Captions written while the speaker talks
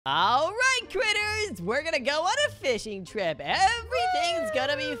All right, critters, we're gonna go on a fishing trip. Everything's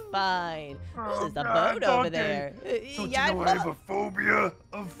gonna be fine. Oh, there's a boat over there. Don't you know I have a phobia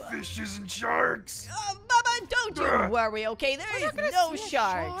of fishes and sharks? Bubba, don't you worry, okay? There is no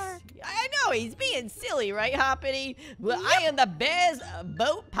sharks. I know, he's being silly, right, Hoppity? Well, I am the best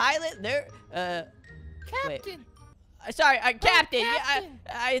boat pilot there. Captain. Sorry, Captain. Captain. Yeah,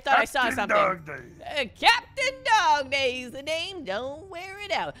 I thought I saw something. Dogday. Captain Dogday is the name. Don't wear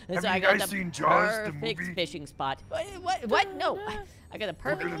it out. Have So you I got guys the seen Jaws, the perfect movie? fishing spot. What? No, I got the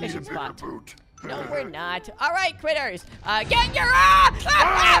We're perfect gonna need a fishing bigger spot. boat. No, we're not. All right, critters. Get your oh,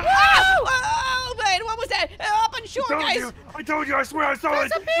 man, what was that? Up on shore, guys. I told you. I swear I saw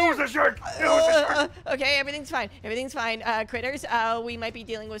it. It was a shark. It was a shark. Okay, everything's fine. Everything's fine. Critters, we might be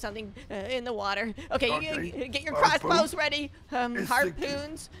dealing with something in the water. Okay, Okay. get your Our crossbows boat ready. is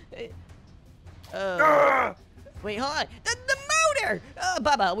Harpoons. Ah! Wait, hold on. The motor!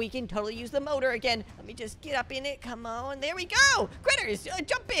 Bubba, we can totally use the motor again. Let me just get up in it. Come on. There we go. Critters,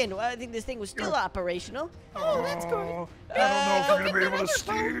 jump in. Well, I think this thing was still operational. Oh, that's good. I don't know if you're going to be able to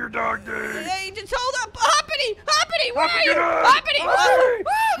steer your dog day. Hey, just hold up. Hoppity, where are you? Get up! Hoppity! Hoppity!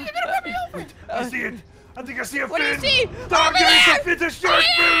 Whoa, You're gonna run me over. Wait, I see it. I think I see a What do you fin. see? Dog Over day, there! it's a shark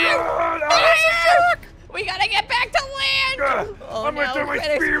fin. Run! Fire! We gotta get back to land! I'm going to throw my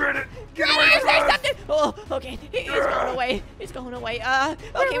critters. spear in it. Get away Critters, from there's us. something! Oh, okay, it's going away. It's going away.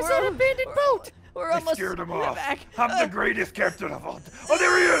 Okay, was that abandoned boat? We're I almost scared him off. back. I'm the greatest captain of all. Oh,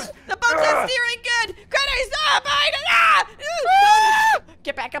 there he is. The boat's not steering good! Critters, behind it!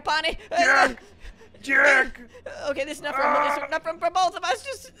 Get back up on it! Jack! Okay, this is enough for both of us.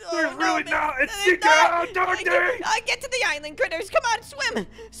 Just There's really not. It's Dog Day. Get to the island, critters. Come on,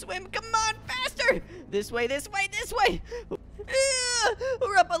 swim. Come on, faster. This way.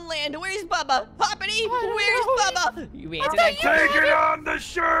 We're up on land. Where's Bubba? Hoppity, where's Bubba? You answer that. Taking on the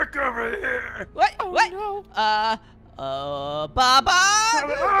shark over here. What? Oh, What? no. Bubba!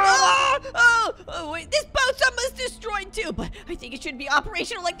 Oh. Oh, wait, this boat's almost destroyed too, but I think it should be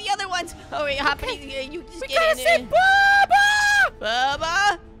operational like the other ones. Oh, wait, Hoppity, you just get in there.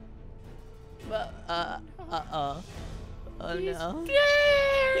 Bubba! Oh, no.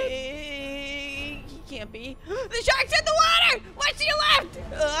 He can't be. The shark's in the water! Watch to your left!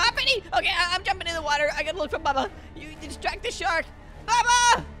 Hoppity! Okay, I'm jumping in the water. I gotta look for Bubba. You distract the shark.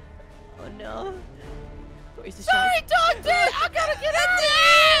 Bubba! Oh, no. Where's the shark? Sorry, Dogday. I gotta get out.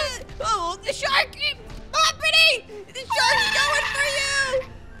 Oh, the shark! Hoppity! The shark's going for you!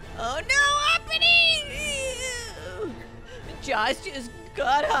 Oh no, Hoppity! Josh just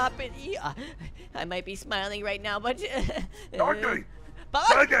got Hoppity. I might be smiling right now, but... Dogday! Bubba?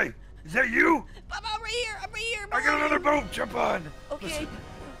 Dogday! Is that you? Bubba, I'm right here. I got another boat. Jump on. Okay. Listen,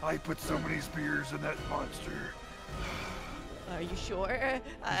 I put so many spears in that monster. Are you sure?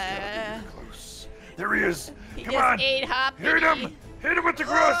 Close. There he is. He Come just on. ate Hoppity. Hit him. Hit him with the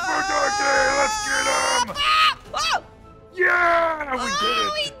crossbow, Dogday. Let's get him. Oh! Yeah, we We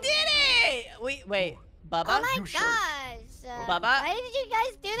did it. did it! Wait, Bubba? Oh my You shark. gosh! Bubba? Why did you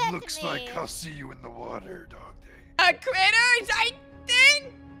guys do that Looks to me? like I'll see you in the water, Dogday. Critters, I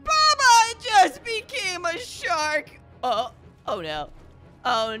think Bubba just became a shark. Oh no.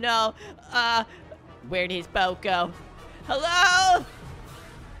 Oh no. Where'd his boat go? Hello?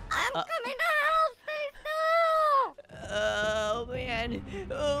 I'm coming to help me now! Oh man.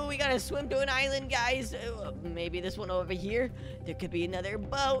 Oh, we gotta swim to an island, guys. Maybe this one over here. There could be another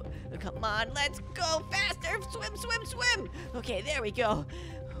boat. Come on, let's go faster. Swim. Okay, there we go.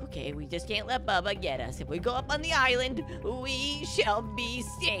 Okay, we just can't let Bubba get us. If we go up on the island, we shall be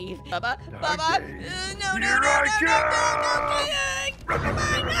safe. Bubba. No. Here I come. Come on.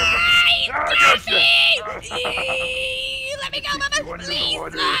 I gotcha. Let me go, You Bubba. under the Please.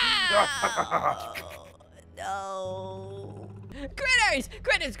 water. No. Critters.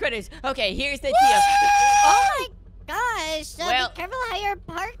 Okay, here's the deal. Oh my gosh! Well- be careful how you're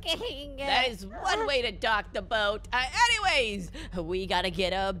parking. That is one way to dock the boat. Anyways, we gotta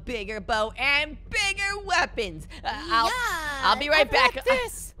get a bigger boat and bigger weapons. I'll be right back.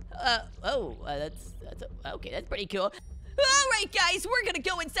 This. That's pretty cool. Alright guys, we're gonna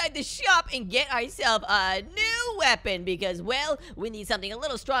go inside the shop and get ourselves a new weapon because, well, we need something a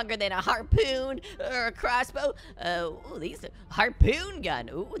little stronger than a harpoon or a crossbow. These harpoon gun.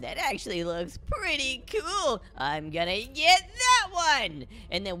 Ooh, that actually looks pretty cool. I'm gonna get that one.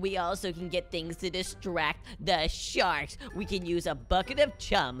 And then we also can get things to distract the sharks. We can use a bucket of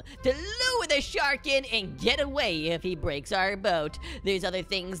chum to lure the shark in and get away if he breaks our boat. There's other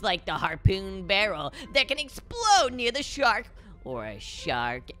things like the harpoon barrel that can explode near the shark or a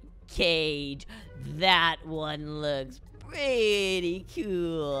shark cage. That one looks Pretty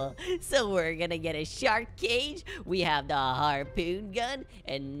cool. So we're gonna get a shark cage. We have the harpoon gun,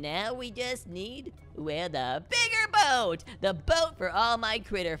 and now we just need, well, the bigger boat. The boat for all my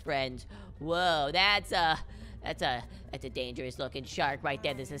critter friends. Whoa, that's a dangerous looking shark right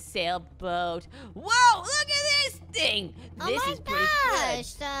there. There's a sailboat. Whoa, look at this thing. This is pretty good.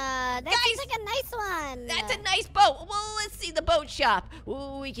 That Guys, seems like a nice one. That's a nice boat. Well, let's see the boat shop.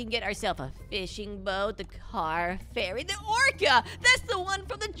 Ooh, we can get ourselves a fishing boat, the car ferry, the orca. That's the one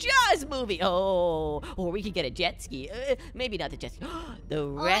from the Jaws movie. Oh, or we could get a jet ski. Maybe not the jet ski. The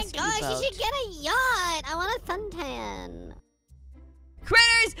rescue Oh my gosh, boat. you should get a yacht. I want a suntan.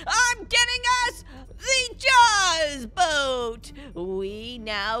 Critters, I'm getting us the Jaws boat. We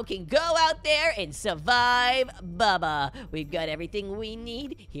now can go out there and survive Bubba. We've got everything we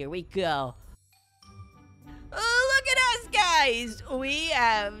need. Here we go. Oh, look at us, guys. We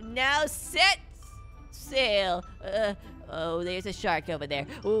have now set sail. Oh, there's a shark over there.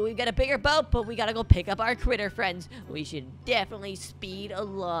 Ooh, we've got a bigger boat, but we gotta go pick up our critter friends. We should definitely speed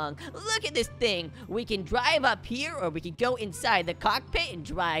along. Look at this thing. We can drive up here, or we can go inside the cockpit and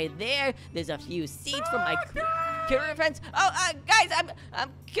drive there. There's a few seats for my critter friends. Oh, guys,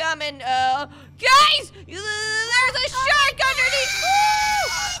 I'm coming. Guys, there's a shark underneath.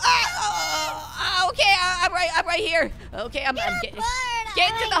 Okay, I'm right here. Okay, I'm getting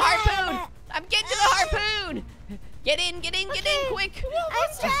to the harpoon. I'm getting to the harpoon. Get in, quick.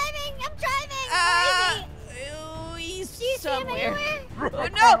 I'm driving. Where is he? Oh, he's Do you see him somewhere. anywhere? Oh,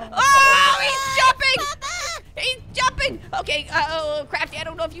 no! Oh, he's jumping! Papa! He's jumping! Okay, Crafty, I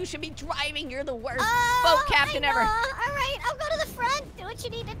don't know if you should be driving. You're the worst boat captain I ever. know. All right, I'll go to the front. Do what you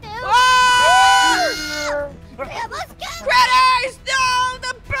need to do. Oh! Yeah, let's go. Critters! No!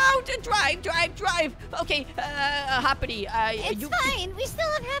 The boat! Drive! Okay, Hoppity, It's fine. We still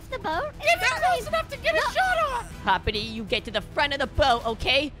have half the boat. Get close enough to get a shot off. Hoppity, you get to the front of the boat,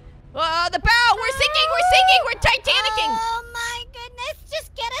 okay? The bow! We're sinking! We're Titanicing! Oh my goodness!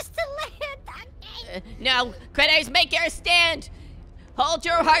 Just get us to land. Okay. No, critters, make your stand! Hold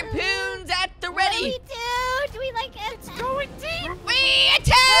your harpoons at the What ready! do we do? Do we like attack? Going deep. We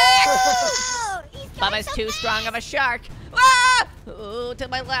attack! Oh, he's going Bubba's so too fast. strong of a shark. Ah! Ooh, to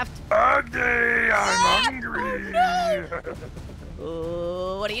my left. Dogday, I'm hungry.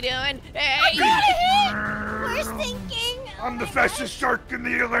 Ooh, what are you doing? Hey! We're sinking. I'm the fastest shark in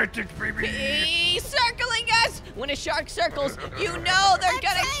the Atlantic, baby. He's circling us! When a shark circles, you know they're I'm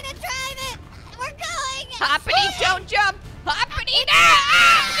gonna... trying to drive it. We're going. Hoppity, don't jump! Hoppity, no!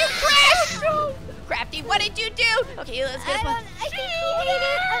 Ah! You crashed! Crafty, what did you do? Okay, let's get I think we need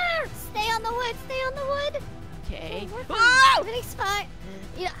it. Stay on the wood. Stay on the wood. Okay. We're fine. Whoa! Everything's spot.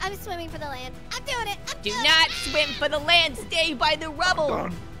 You know, I'm swimming for the land. I'm doing it. Do not swim for the land. Stay by the rubble.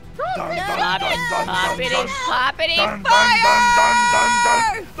 Dun, Hoppity, dun, fire!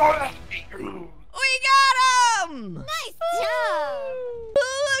 dun, dun. We got him! Nice job.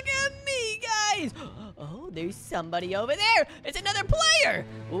 Look at me, guys! Oh, there's somebody over there. It's another player.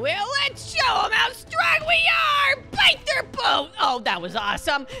 Well, let's show them how strong we are. Bite their boat. Oh, that was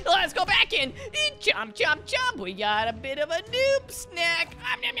awesome. Let's go back in. Jump. We got a bit of a noob snack.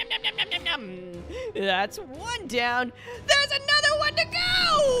 Nom, nom, nom. That's one down. There's another one to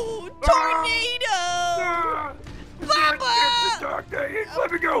go. Tornado. Bubba!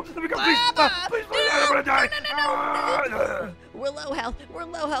 Let me go, please. Bubba! Please, I'm gonna die. No. We're low health. Oh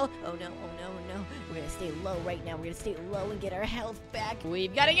no. We're gonna stay low right now. We're gonna stay low and get our health back.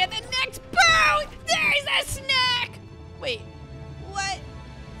 We've gotta get the next boat! There's a snack! Wait, what?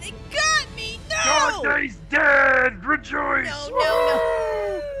 They got me! No! Dogday's dead. Rejoice.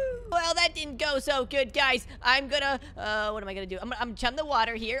 No. Well, that didn't go so good, guys. I'm gonna, what am I gonna do? I'm chum the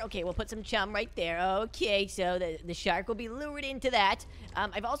water here. Okay, we'll put some chum right there. Okay, so the shark will be lured into that.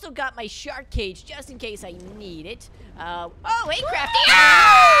 I've also got my shark cage just in case I need it. Oh, hey, Crafty!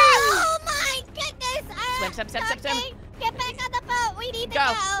 Oh my goodness. Swim. Okay, get back on the boat. We need to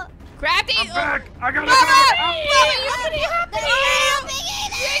Go. go. Crafty! I'm back. I gotta Bubba! go.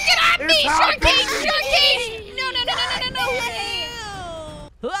 Get off me! It's Shark happening. cage! No!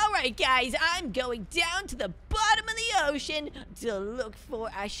 Alright, guys, I'm going down to the bottom of the ocean to look for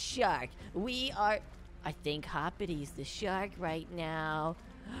a shark. I think Hoppity's the shark right now.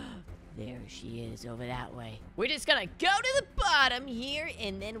 There she is over that way. We're just gonna go to the bottom here,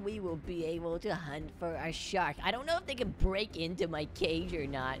 and then we will be able to hunt for a shark. I don't know if they can break into my cage or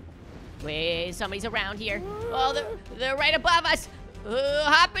not. Wait, somebody's around here. Oh, they're right above us.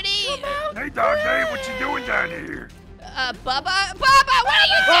 Hoppity! Hey, Dogday, what you doing down here? Bubba, what are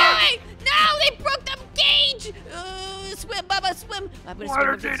you doing? No, they broke the cage. Swim, Bubba, swim. I'm gonna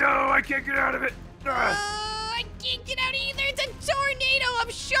Water swim. tornado, I can't get out of it. I can't get out of tornado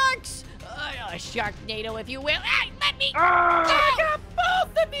of sharks. A sharknado, if you will. Ah, let me Ah! I got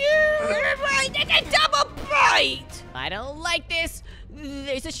both of you! It's a double bite! I don't like this.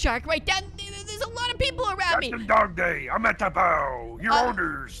 There's a shark right down. There's a lot of people around me. Captain Dogday, I'm at the bow. Your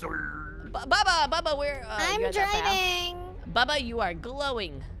orders, sir. Bubba, where? I'm you're at the bow. driving. Bubba, you are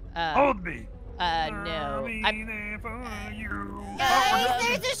glowing. Hold me. No. I'll be I'm, there for you. Guys,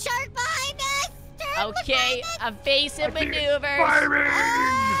 there's a shark behind us. Turn, look okay, behind us. evasive maneuvers. Firing!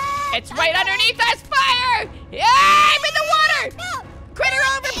 It's right underneath us. Fire! Yeah, I'm in the water. No. Critter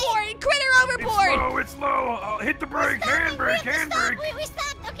overboard! Critter overboard! It's low. Hit the brake. Handbrake. We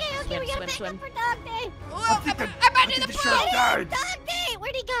stopped. Okay, we gotta Swim. back up for Dogday. Whoa, think I'm I under think the the shark boat! died. Dogday,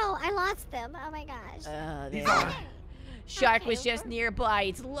 where'd he go? I lost him. Oh my gosh. He's There. on. Shark Okay, was just nearby.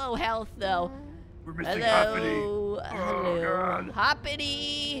 It's low health though. We're missing Hoppity. Hello. Oh, Hello. God.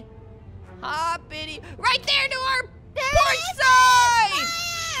 Hoppity. Hoppity. Right there to our There port it is. side!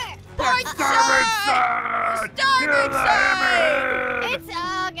 Port Starboard side! side! Starboard Kill the side! hammerhead! It's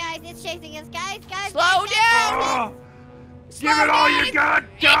guys, it's chasing us, guys. Slow down! Oh, Slow give it all down! you got,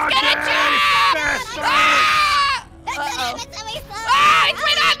 It's gonna Dogday! jump! Faster! Ah! That's Uh-oh. so slow. Ah, it's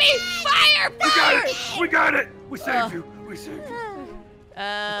right on me! Fire! We got Fire! it! We got it! We saved you! We saved you!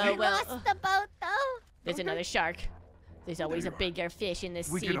 We Well, lost the boat though. there's another shark. There's always a bigger fish in the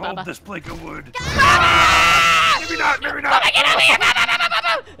We sea, can hold Bubba. this plank of wood. Ah! Maybe not, maybe not! Bubba, get over here!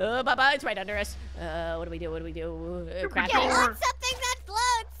 Bubba, Bubba, it's right under us. What do we do? Crafty? Get Or- on something that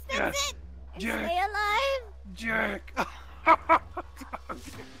floats. That's Yes. it. And Jack. stay alive. Jack!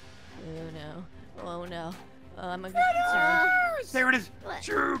 Oh no. I'm sorry. There it is! What?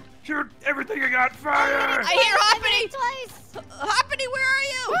 Shoot! Shoot! Everything I got! Fire! I hear Hoppity! Twice. Hoppity, where are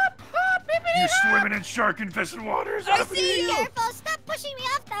you? You swimming in shark-infested waters! I Hoppity. see you. Careful. Stop pushing me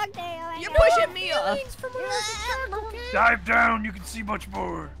off, Dogday. Oh my You're God. pushing me off. Dive down, you can see much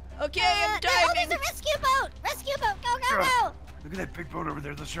more. Okay, I'm Oh, diving. there's a rescue boat. Rescue boat. Go. Look at that big boat over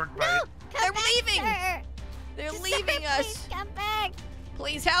there, the shark No. bite. Come They're back, leaving. Sir. They're Sir, leaving us. Please come back.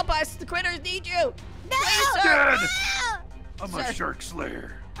 Please help us. The critters need you. No. Please, sir. Dead! No. I'm Sir. a shark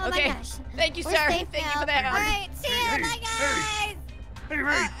slayer. Oh Okay. my gosh. Thank you, We're sir. safe Thank now. you for that All help. right. See Hey, you. Bye, hey. guys. Hey,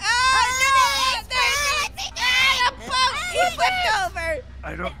 Ray! A boat! He flipped over!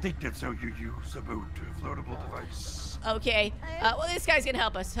 I don't think that's how you use a boat, a floatable device. Okay. Well, this guy's gonna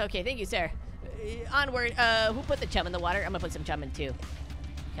help us. Okay, thank you, sir. Onward. Who put the chum in the water? I'm gonna put some chum in too.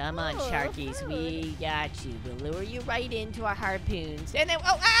 Come on, Sharkies. We got you. We'll lure you right into our harpoons. And then,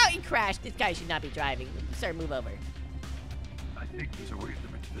 ow, he crashed. This guy should not be driving. Sir, move over. I think there's a weight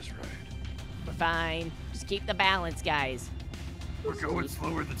limit to this ride. We're fine. Just keep the balance, guys. We're going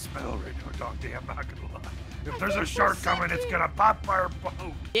slower than smell right now, Dogday. I'm not gonna lie. If there's a shark coming, it's gonna pop our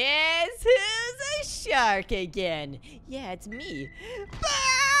boat. Yes, who's a shark again? Yeah, it's me.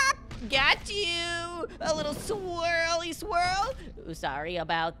 Bop! Got you! A little swirly swirl. Ooh, sorry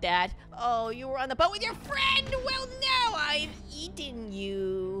about that. Oh, you were on the boat with your friend? Well, now I've eaten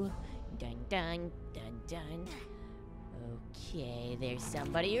you. Dun, dun, dun, dun. Okay, there's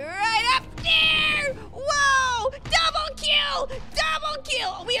somebody right up there! Whoa! Double kill! Double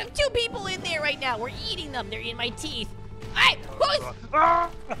kill! We have 2 people in there right now. We're eating them. They're in my teeth. Hey, who's... Ah!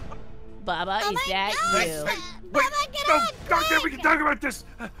 Bubba, Oh is my that gosh. you? Wait, Bubba, get no, on, Dogday, quick. we can talk about this.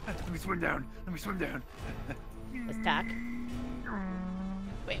 Let me swim down. Let's talk.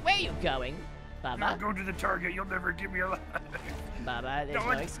 Wait, where are you going? I'm Bubba? going to the target. You'll never get me alive. Bubba, there's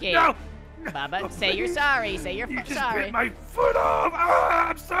no Don't- escape. No! Bubba, say you're sorry. Say you're You just sorry. bit my foot off. Ah,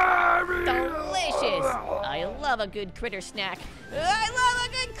 I'm sorry. Delicious. I love a good critter snack. I love a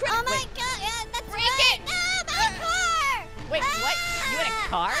good critter. Oh my Wait, God. Yeah, that's Break right. it. No, my car. wait, what? You in a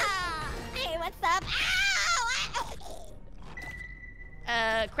car? Hey, what's up?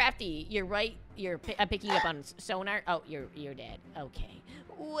 Ow! Crafty, you're right. You're picking up on sonar. Oh, you're dead. Okay.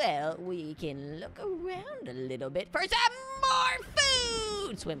 Well, we can look around a little bit for some more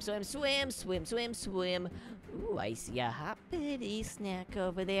food. Swim, swim, swim, swim, swim, swim. Ooh, I see a hoppity snack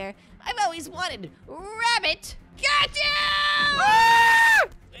over there. I've always wanted rabbit. Gotcha!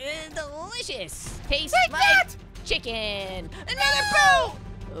 Delicious. Tastes like chicken. Another boat.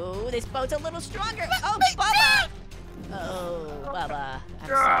 Oh, this boat's a little stronger. Oh, Bubba. Oh, Bubba. I'm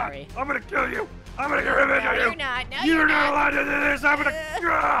sorry. I'm gonna kill you. I'm gonna get revenge No, on you. you're not. No, You're you're not not. allowed to do this. I'm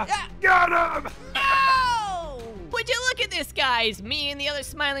gonna. Got him. No! Would you look at this, guys? Me and the other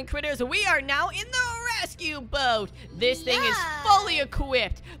smiling critters, we are now in the rescue boat. This thing is Yeah. fully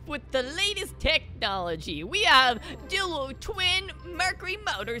equipped with the latest technology. We have dual twin Mercury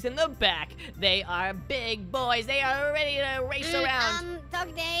motors in the back. They are big boys. They are ready to race around.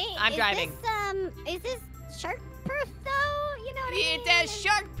 Dogday. I'm driving. Is this shark proof though? you know what I It's mean? as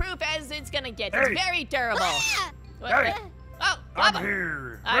shark-proof as it's gonna get. Hey. It's very durable. Ah! Hey. Oh, I'm Bubba.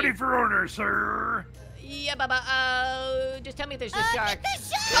 here. Aye. Ready for order, sir. Yeah, Bubba. Just tell me if there's a shark. Get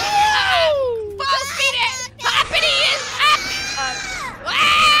the shark! Oh! Full speed it! Hoppity is up!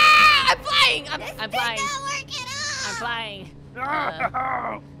 I'm flying! I'm flying. It's not working I'm out!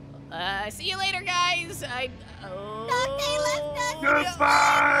 flying. Oh, See you later, guys. Dogday left us.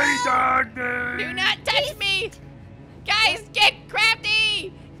 goodbye, Dogday. Do not touch me! Guys, get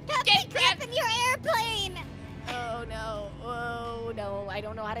crafty! Get crap in your airplane! Oh no, oh no, I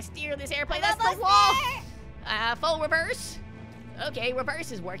don't know how to steer this airplane. That's Almost the wall! there. Full reverse. Okay,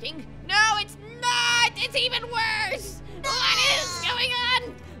 reverse is working. No, it's not! It's even worse! What is going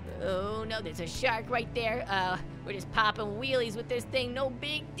on? Oh no, there's a shark right there. We're just popping wheelies with this thing, no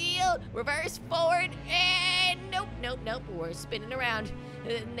big deal. Reverse, forward, and nope, nope, nope. We're spinning around.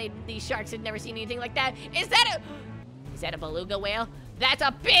 These sharks have never seen anything like that. Is that a beluga whale? That's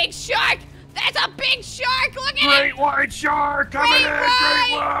a big shark! That's a big shark! Look at it! Great white shark coming in.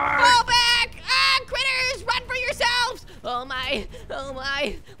 Great white. Fall back! Ah, critters, run for yourselves! Oh my,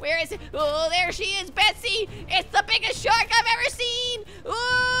 where is it? Oh, there she is, Betsy! It's the biggest shark I've ever seen!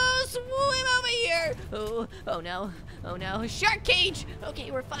 Oh, swim over here! Oh no, shark cage!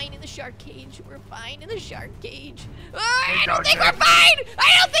 Okay, we're fine in the shark cage. We're fine in the shark cage. Oh, I don't think we're fine!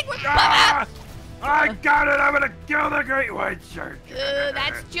 I don't think we're Ah, I got it. I'm gonna kill the great white shark.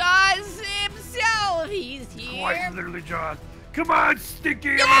 That's Jaws himself! He's Quite here! literally, John. Come on, Stinky.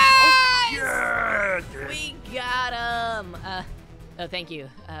 Yes! Yeah. We got him! Oh, thank you.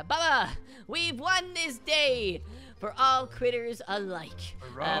 Bubba, we've won this day for all critters alike.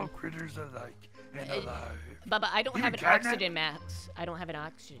 For all critters alike and alive. Bubba, I don't You have an Catnanp? oxygen mask. I don't have an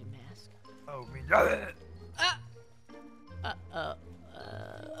oxygen mask. Oh, me.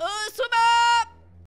 Oh, swim up!